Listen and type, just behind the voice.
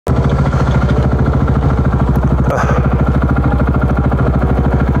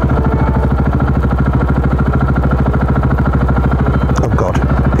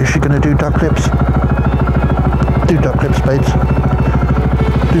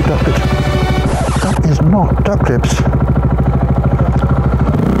do duck lips. That is not duck lips.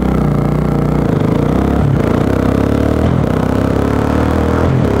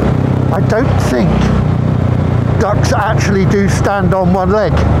 I don't think ducks actually do stand on one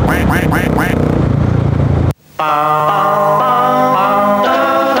leg.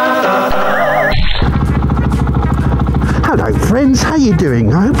 Hello friends, how you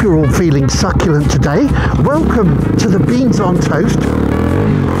doing? I hope you're all feeling succulent today. Welcome to the Beans on Toast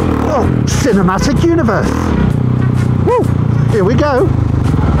cinematic universe. Woo! Here we go.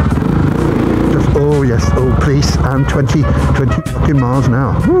 Oh yes, oh please, and 20 fucking miles an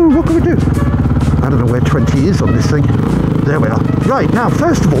hour. Ooh, what can we do? I don't know where 20 is on this thing. There we are. Right, now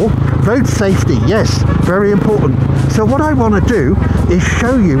first of all, road safety, yes, very important. So what I want to do is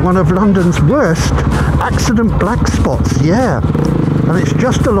show you one of London's worst accident black spots, yeah. And it's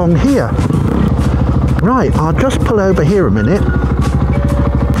just along here. Right, I'll just pull over here a minute.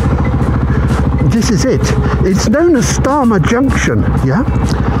 This is it. It's known as Stammer Junction, yeah?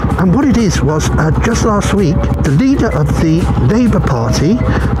 And what it is was, just last week, the leader of the Labour Party,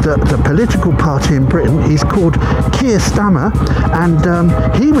 the political party in Britain, he's called Keir Stammer, and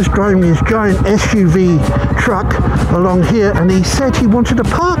he was driving his giant SUV truck along here, and he said he wanted to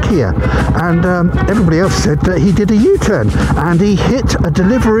park here. And everybody else said that he did a U-turn, and he hit a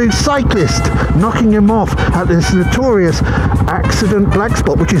Deliveroo cyclist, knocking him off at this notorious accident black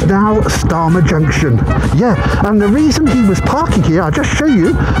spot, which is now Stammer Junction. Yeah, and the reason he was parking here, I'll just show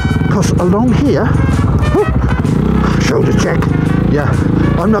you, because along here, shoulder check, yeah,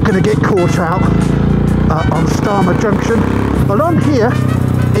 I'm not going to get caught out on Stammer Junction. Along here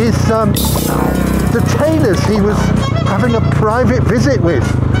is the tailors he was having a private visit with,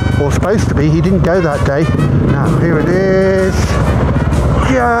 or supposed to be. He didn't go that day. Now here it is,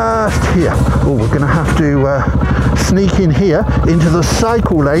 just here. Oh, we're going to have to sneak in here into the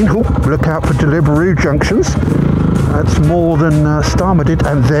cycle lane. Oh, look out for Deliveroo junctions. That's more than Stammer did,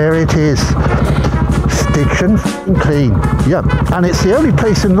 and there it is. Stitch and clean. Yep, and it's the only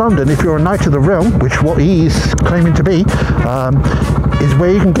place in London, if you're a Knight of the Realm, which what he's claiming to be, is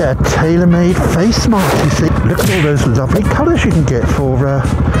where you can get a tailor-made face mask, you see. Look at all those lovely colours you can get for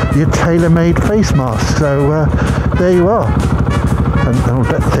your tailor-made face mask. So there you are. And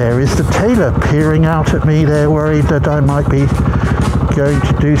there is the tailor peering out at me there, worried that I might be going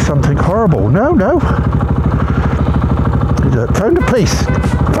to do something horrible. No, no. Phone the police.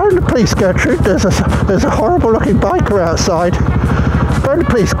 Phone the police, Gertrude. There's a horrible looking biker outside. Phone the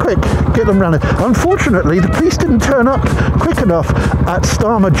police, quick. Get them running. Unfortunately, the police didn't turn up quick enough at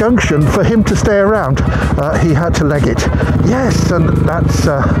Stammer Junction for him to stay around. He had to leg it. Yes, and that's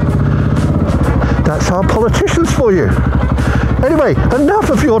our politicians for you. Anyway, enough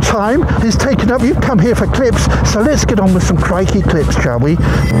of your time is taken up. You've come here for clips, so let's get on with some Crikey clips, shall we?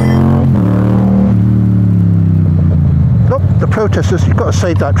 Look, the protesters, you've got to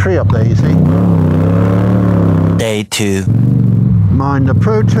save that tree up there, you see. Day 2. Mind the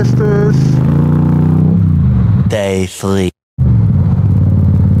protesters. Day 3.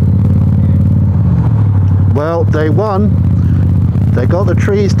 Well, they won. They got the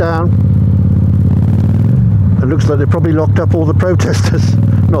trees down. It looks like they probably locked up all the protesters.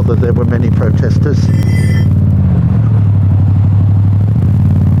 Not that there were many protesters.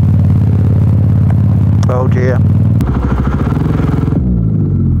 Oh dear.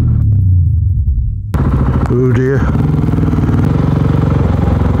 Oh dear.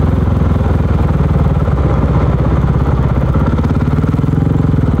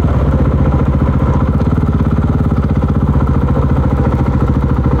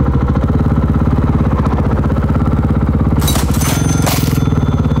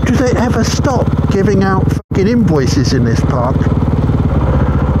 Do they ever stop giving out fucking invoices in this park?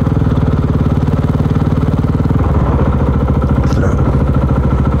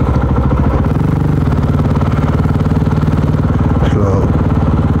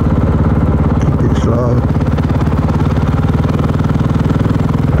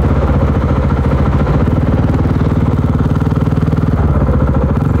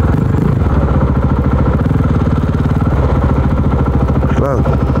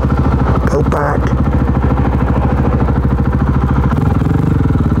 Go back.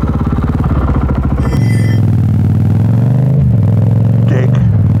 Dick.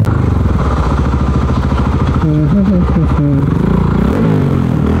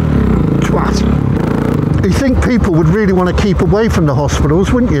 Twat. You think people would really want to keep away from the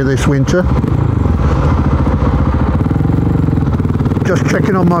hospitals, wouldn't you, this winter? Just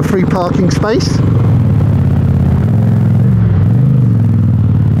checking on my free parking space.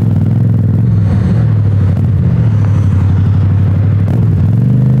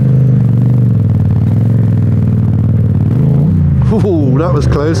 that was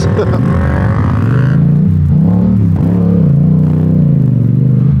close.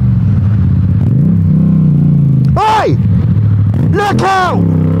 Hey! Look out!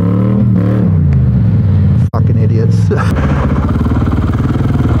 Fucking idiots.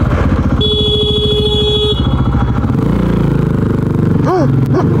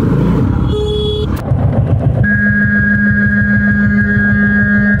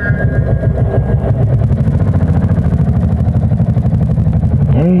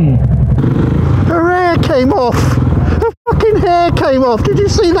 Her hair came off! Her fucking hair came off! Did you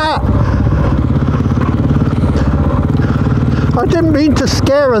see that? I didn't mean to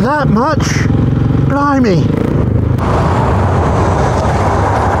scare her that much. Blimey.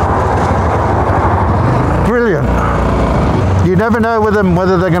 Brilliant. You never know with them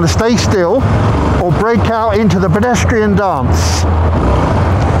whether they're going to stay still or break out into the pedestrian dance.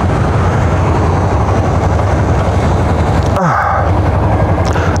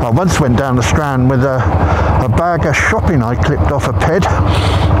 I once went down the Strand with a bag of shopping I clipped off a ped.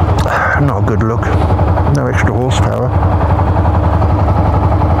 Not a good look. No extra horsepower.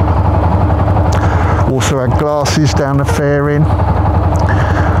 Also had glasses down the fairing.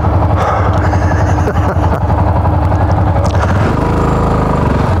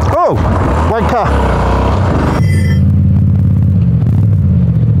 Oh, wanker!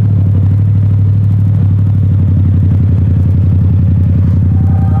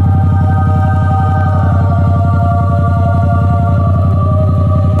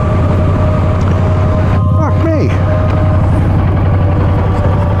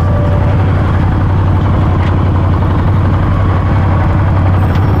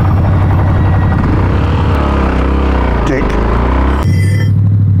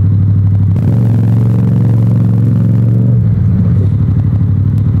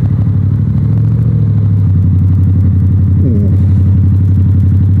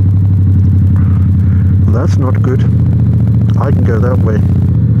 That's not good. I can go that way.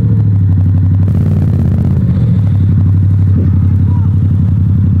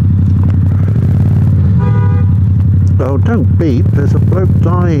 Oh, don't beep. There's a bloke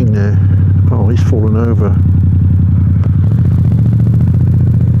dying there. Oh, he's fallen over.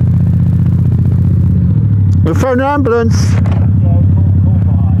 We'll phone an ambulance.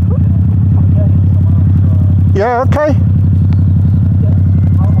 Yeah, okay.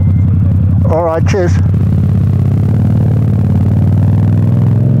 All right, cheers.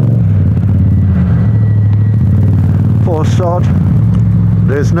 Poor sod.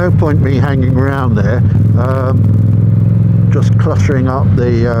 There's no point me hanging around there, just cluttering up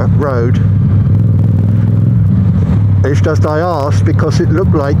the road. It's just I asked because it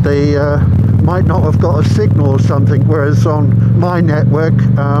looked like they might not have got a signal or something, whereas on my network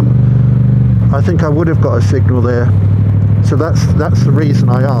I think I would have got a signal there. So that's the reason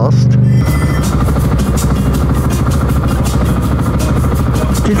I asked.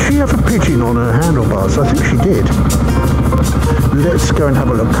 Did she have a pigeon on her handlebars? I think she did. Let's go and have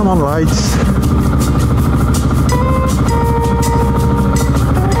a look. Come on, lights.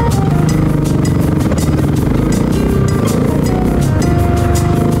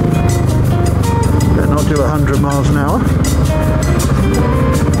 Better not do 100 miles an hour.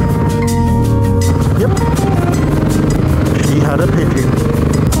 Yep. She had a pigeon.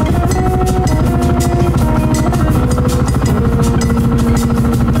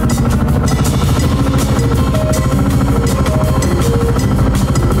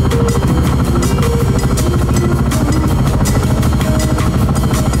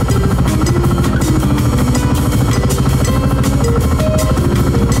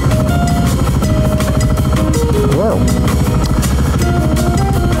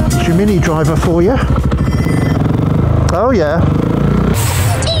 Mini driver for you. Oh yeah.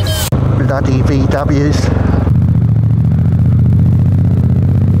 Bloody VWs.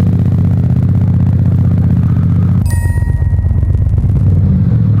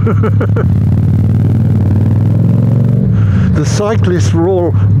 The cyclists were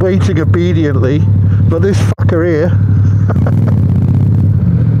all waiting obediently, but this fucker here,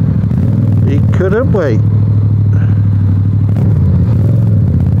 he couldn't wait.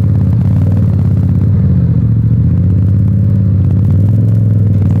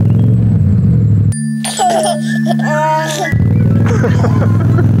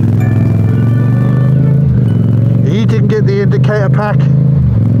 He didn't get the indicator pack.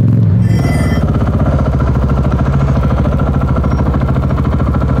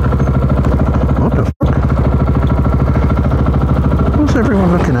 What the fuck? What's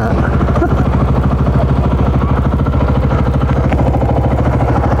everyone looking at?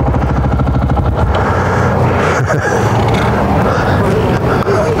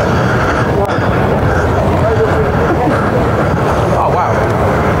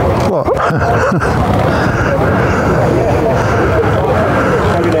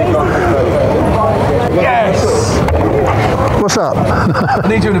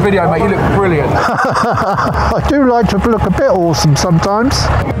 video, mate. You look brilliant. I do like to look a bit awesome sometimes.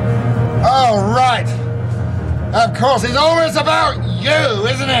 Oh, right. Of course, it's always about you,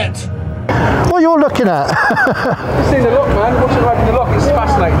 isn't it? What you're looking at? You've seen the lock, man. Watching open the lock, it's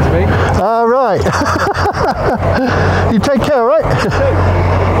fascinating to me. All right. You take care, right?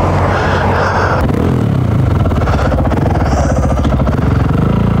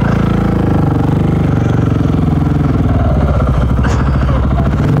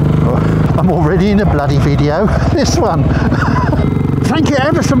 I'm already in a bloody video. This one. Thank you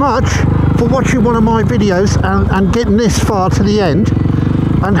ever so much for watching one of my videos and getting this far to the end.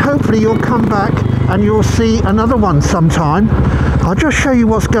 And hopefully you'll come back and you'll see another one sometime. I'll just show you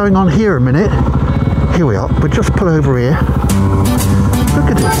what's going on here a minute. Here we are. We'll just pull over here. Look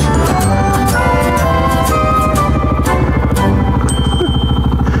at this.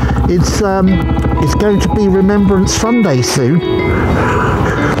 It's going to be Remembrance Sunday soon.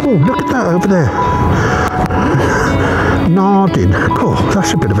 Oh, look at that over there. Nardin. Oh,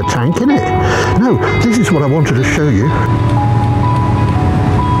 that's a bit of a tank, isn't it? No, this is what I wanted to show you.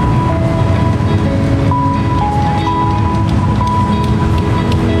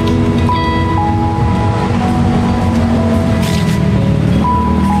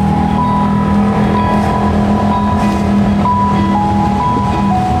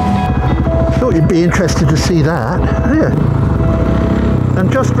 Thought you'd be interested to see that. Yeah.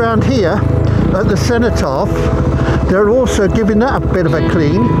 And just round here at the cenotaph, they're also giving that a bit of a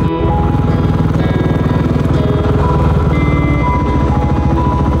clean.